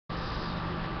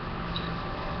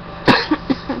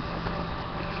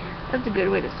That's a good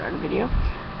way to start a video.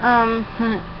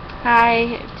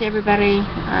 Hi to everybody.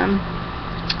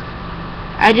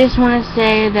 I just want to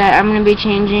say that I'm going to be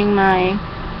changing my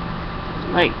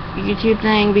YouTube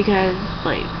thing because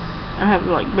I have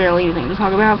barely anything to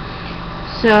talk about.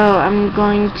 So I'm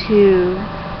going to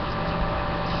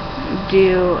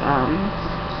do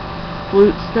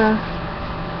flute stuff,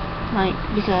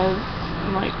 because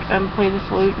I play the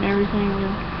flute and everything,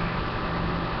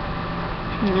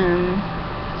 and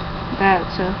that.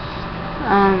 So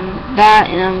that,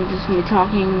 and I'm just gonna be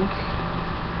talking.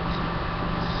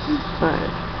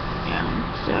 But yeah,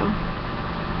 so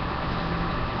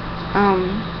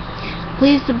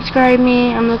please subscribe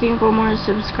me. I'm looking for more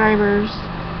subscribers.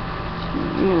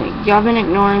 Y'all been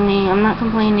ignoring me. I'm not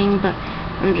complaining, but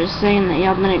I'm just saying that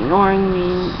y'all been ignoring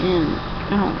me, and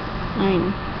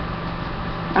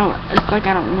it's like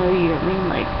I don't know you.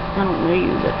 I don't know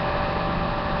you, but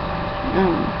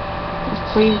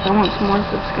just please, I want some more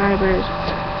subscribers,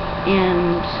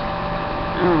 and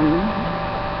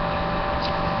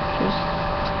just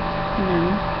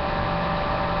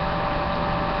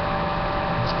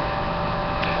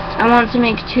I want to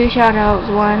make 2 shoutouts.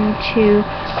 One to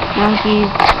Monkeys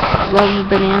Loves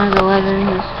Bananas 11,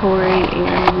 Miss Tori,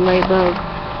 and Laybug,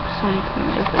 something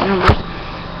different numbers.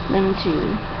 Them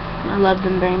two, I love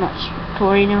them very much.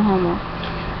 Tori, no homo,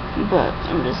 but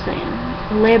I'm just saying.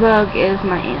 Laybug is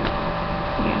my aunt.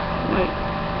 Yeah,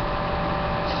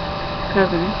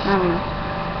 cousin. I don't know,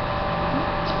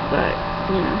 but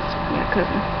yeah,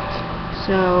 cousin.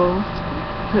 So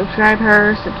subscribe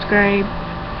her. Subscribe.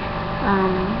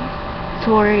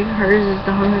 Tori, hers is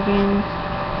the Hunger Games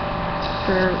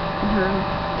for her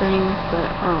thing, but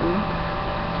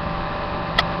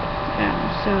yeah,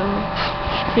 so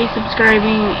keep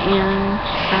subscribing, and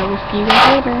I will see you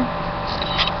guys later.